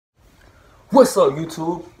What's up,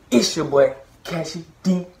 YouTube? It's your boy, Cashy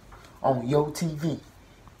D on Yo TV.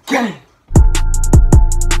 Gang!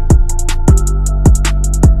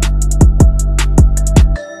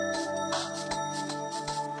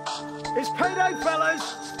 It's payday, fellas!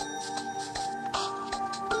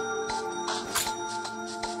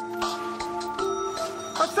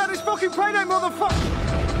 I said it's fucking payday, motherfucker!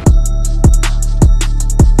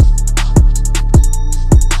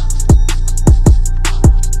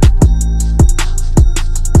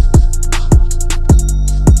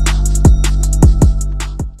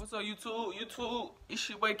 What's up, YouTube? It's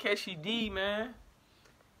your boy, Cashy D, man.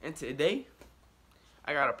 And today,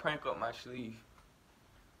 I gotta prank up my sleeve.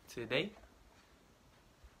 Today,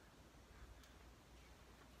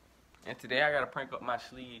 I gotta prank up my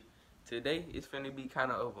sleeve. Today, it's finna be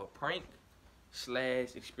kind of a prank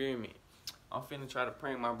 / experiment. I'm finna try to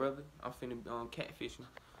prank my brother. I'm finna be on Catfishing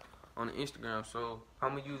on the Instagram. So,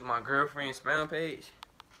 I'm gonna use my girlfriend's spam page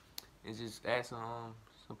and just add some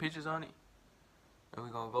pictures on it. And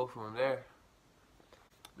we're gonna go from there.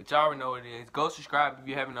 But y'all already know what it is. Go subscribe if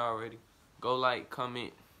you haven't already. Go like,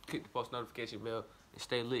 comment, click the post notification bell, and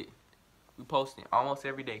stay lit. We posting almost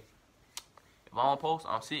every day. If I don't post,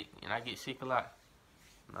 I'm sick, and I get sick a lot.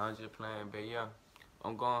 No, I'm just playing, but yeah,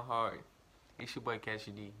 I'm going hard. It's your boy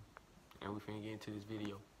Cashy D, and we finna get into this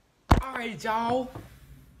video. Alright, y'all.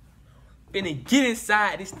 Finna get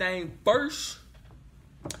inside this thing first.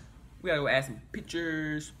 We gotta go add some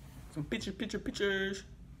pictures. Some pictures.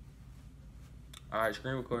 Alright,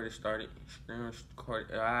 screen recorder started. Screen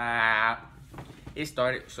recorder. It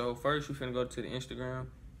started. So first we finna go to the Instagram.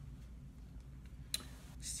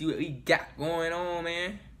 See what we got going on,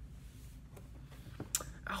 man.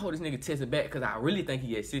 I hope this nigga tested back because I really think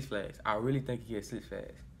he had 6 flags.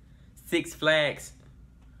 Six flags.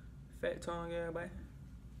 Fat tongue, everybody.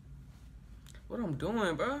 What I'm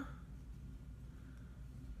doing, bro?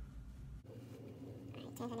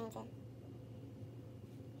 I'm gonna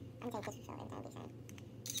take a picture of it.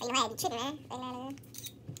 So you know how to be tripping, man.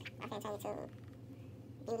 I'm finna turn you to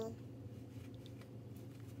beauty.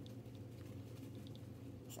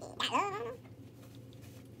 See, got love,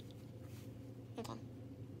 I don't know.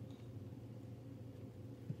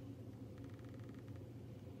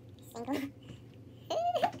 Okay. Single.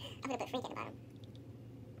 I'm gonna put freak at the bottom.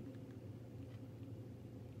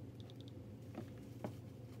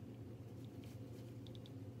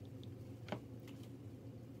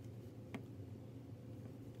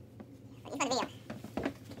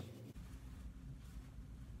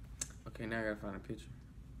 Okay, now I gotta find a picture.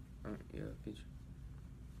 Yeah, a picture.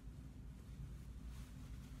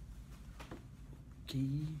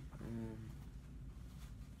 Okay.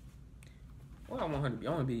 What I want her to be? I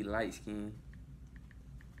want to be light skinned.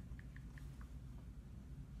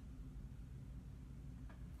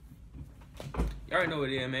 You already know what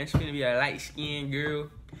it is, man. She's gonna be a light skinned girl.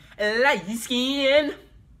 A light skin.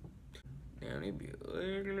 Damn, they be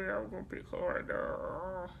ugly. I was gonna pick hard,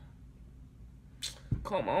 dog.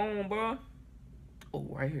 Come on, bro. Oh,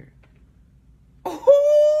 right here.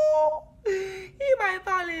 Oh, he might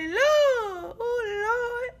fall in love.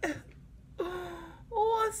 Oh, Lord.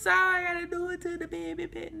 Oh, I'm sorry. I gotta do it to the baby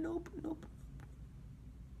pet. Nope.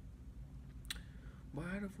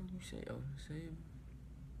 Why the fuck you say? Oh, save.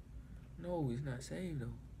 No, it's not saved,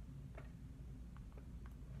 though.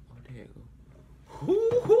 Oh, there it go.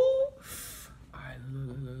 Alright,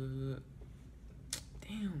 look.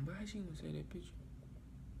 Damn, why she gonna say that picture?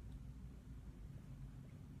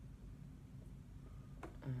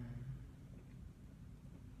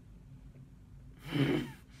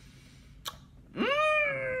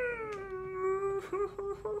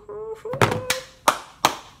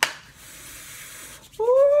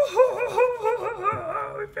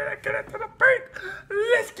 We better get into the break.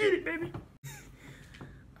 Let's get it, baby.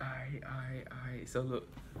 Alright. So look,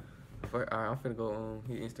 alright, I'm finna go on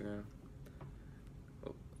his Instagram.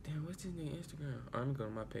 Oh, damn, what's his name Instagram? Alright, let me go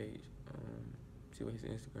to my page. See what his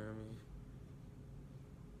Instagram is.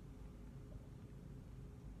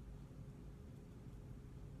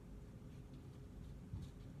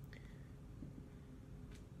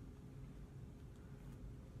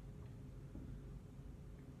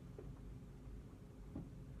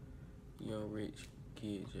 Young Rich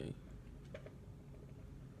Kid J.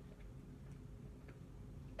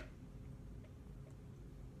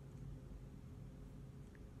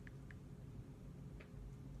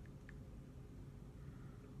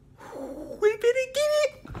 We better get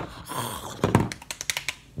it. How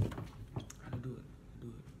to do it?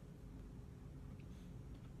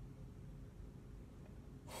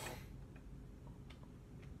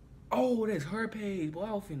 Oh, that's her page. Boy,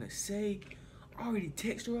 I was finna say. I already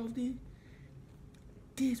text her off this.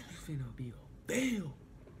 This was finna be a bail.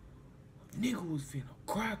 Nigga was finna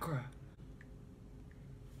cry.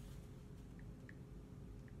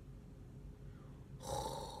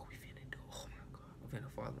 Oh, we finna do. Oh my god, I'm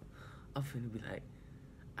finna follow. I'm finna be like,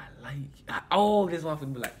 oh, this one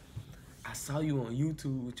finna be like, I saw you on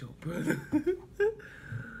YouTube with your brother.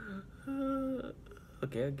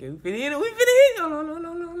 Okay, we finna hit it.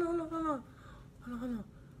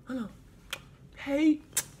 Hold on. Hey.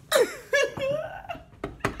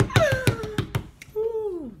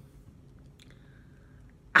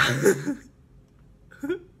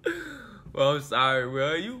 Well, I'm sorry,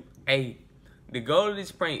 bro. Hey, the goal of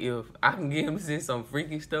this prank, if I can get him to send some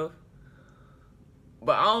freaky stuff,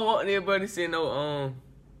 but I don't want anybody to send no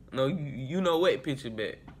you know what picture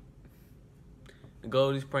back. The goal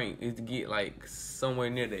of this prank is to get like somewhere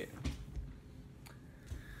near that.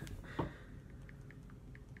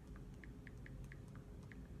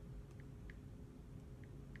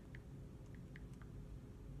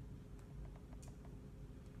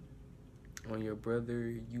 On your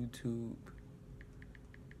brother YouTube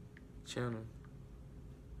channel,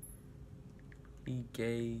 he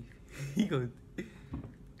gave me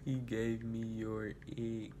your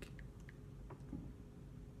egg.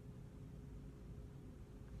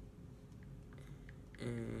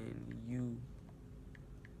 And you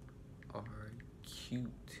are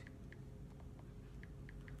cute.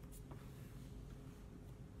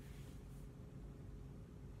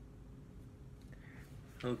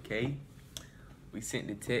 Okay. We sent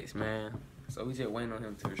the text, man. So we just waiting on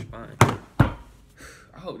him to respond.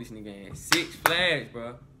 I hope this nigga had 6 flags,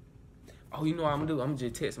 bro. Oh, you know what I'm gonna do? I'm gonna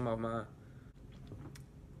just text him off mine.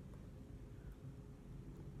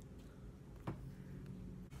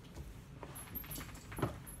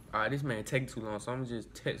 Alright, this man take too long, so I'm gonna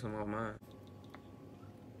just text him off mine.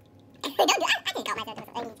 I just got myself doing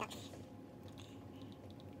some ugly stuff.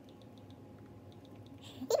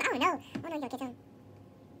 I don't know you gonna get some.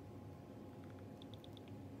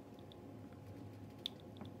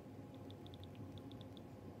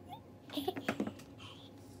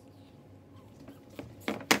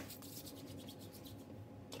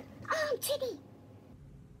 Oh, I'm tripping.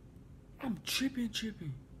 I'm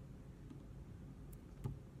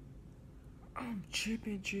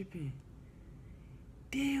tripping.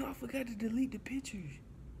 Damn, I forgot to delete the pictures.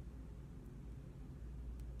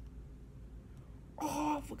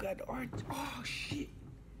 Oh, I forgot the art. Oh, shit.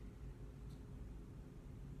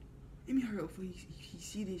 Let me hurry up before he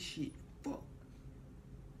see this shit. Fuck.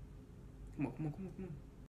 Come on.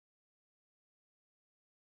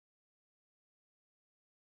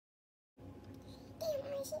 Damn,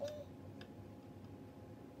 I see that.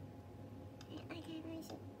 I can't really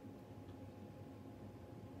see.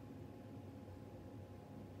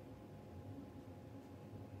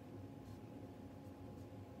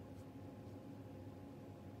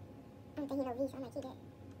 I don't think he knows these, so I might keep that.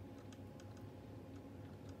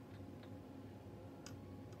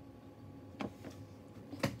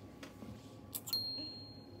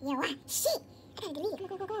 Yo, what? Shit! I gotta delete it.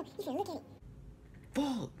 Come on. You should look at it.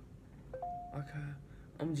 Fuck. Okay.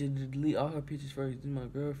 I'm just gonna delete all her pictures first. This is my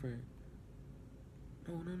girlfriend.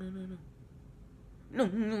 No.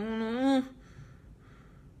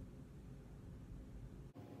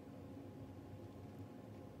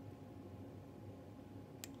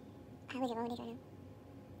 I was rolling this right now.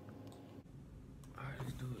 Alright,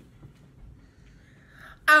 let's do it.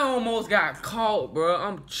 I almost got caught, bro.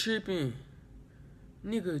 I'm tripping.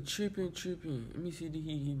 Nigga tripping. Let me see, did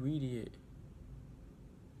he read it?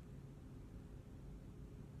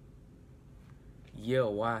 Yeah,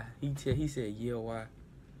 why? He said, yeah, why?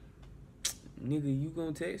 Nigga, you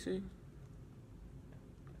gonna text her?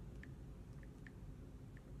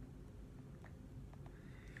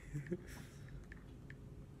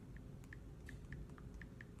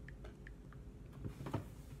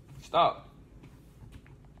 Stop.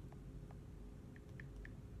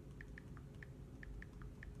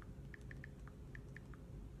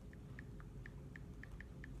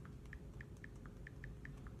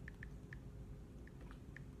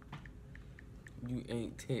 You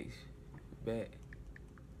ain't text back.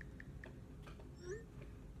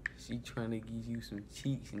 She trying to give you some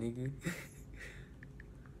cheeks, nigga.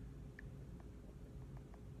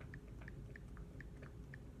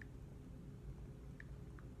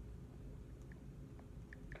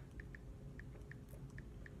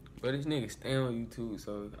 But this nigga stay on YouTube,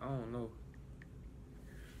 so I don't know.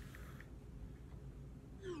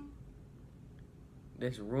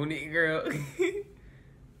 That's Rooney, girl.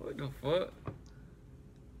 What the fuck?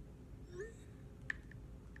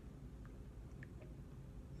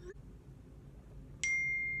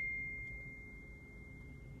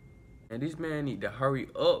 And this man need to hurry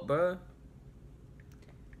up, bro.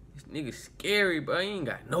 This nigga scary, bro. He ain't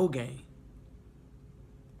got no game.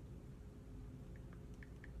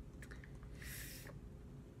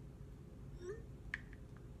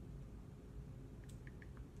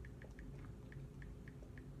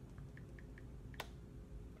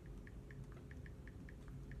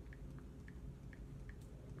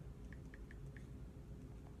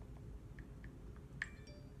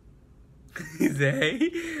 Is that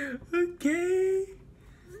hey? Okay.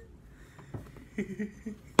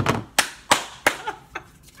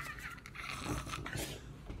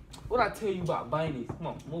 What I tell you about buying this? Come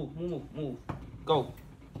on, move. Go.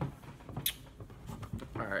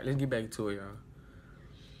 Alright, let's get back to it, y'all.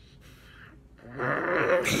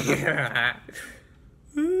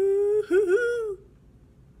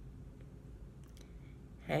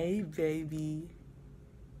 Hey, baby.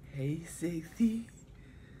 Hey, sexy.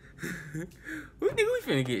 We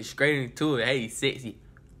finna get straight into it. Hey, sexy.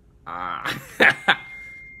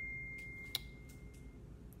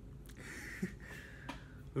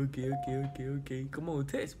 Okay. Come on,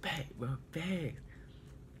 text back, bro. Back.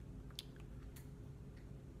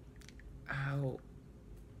 How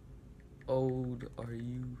old are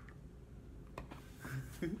you?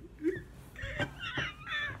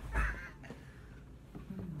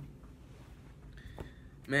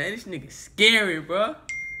 Man, this nigga scary, bro.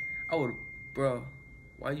 I would, bro.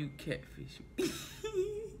 Why you catfishing?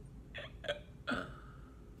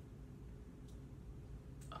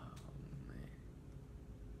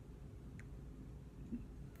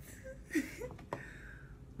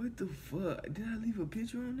 What the fuck? Did I leave a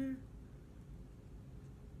picture on there?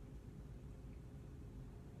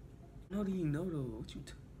 No, do you know though? What you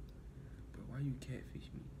bro, why you catfish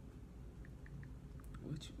me?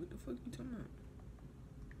 What the fuck you talking about?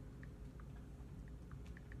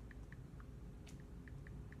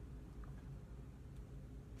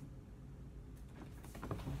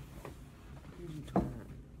 What you talking about?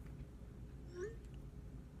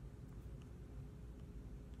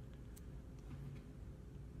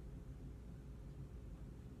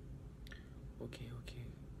 Okay.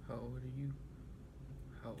 How old are you?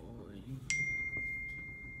 How old are you?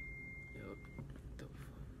 Yup. The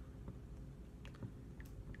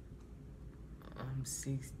fuck? I'm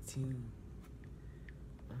 16.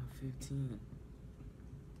 I'm 15.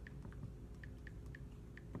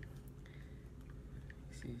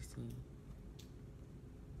 16.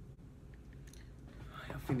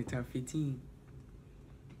 I'm finna turn 15.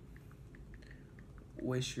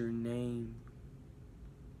 What's your name?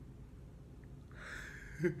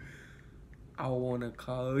 I wanna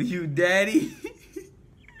call you daddy.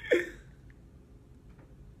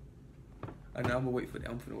 I know, I'm gonna wait for that.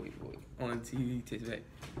 I'm gonna wait for it. On TV, text back.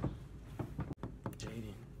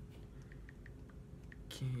 Jaden,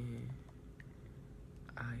 can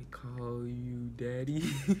I call you daddy?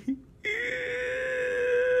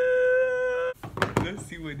 Let's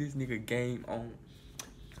see what this nigga game on.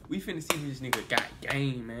 We finna see this nigga got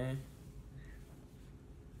game, man.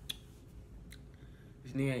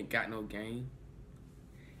 This nigga ain't got no game.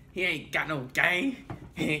 He ain't got no game.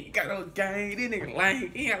 He ain't got no game. This nigga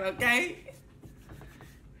lame. He ain't got no game.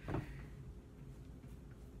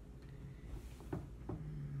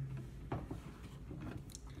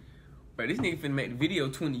 Bro, this nigga finna make the video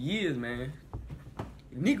 20 years, man.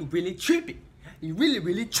 The nigga really tripping. He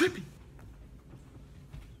really tripping.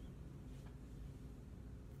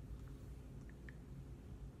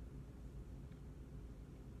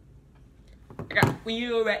 I got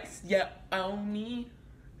wheel racks, yeah, on me.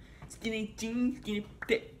 Skinny jeans, skinny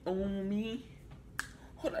dick on me.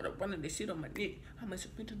 Hold on, I'm running this shit on my dick. How much I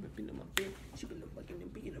put in my bed? She been fucking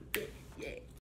in the bed, yeah.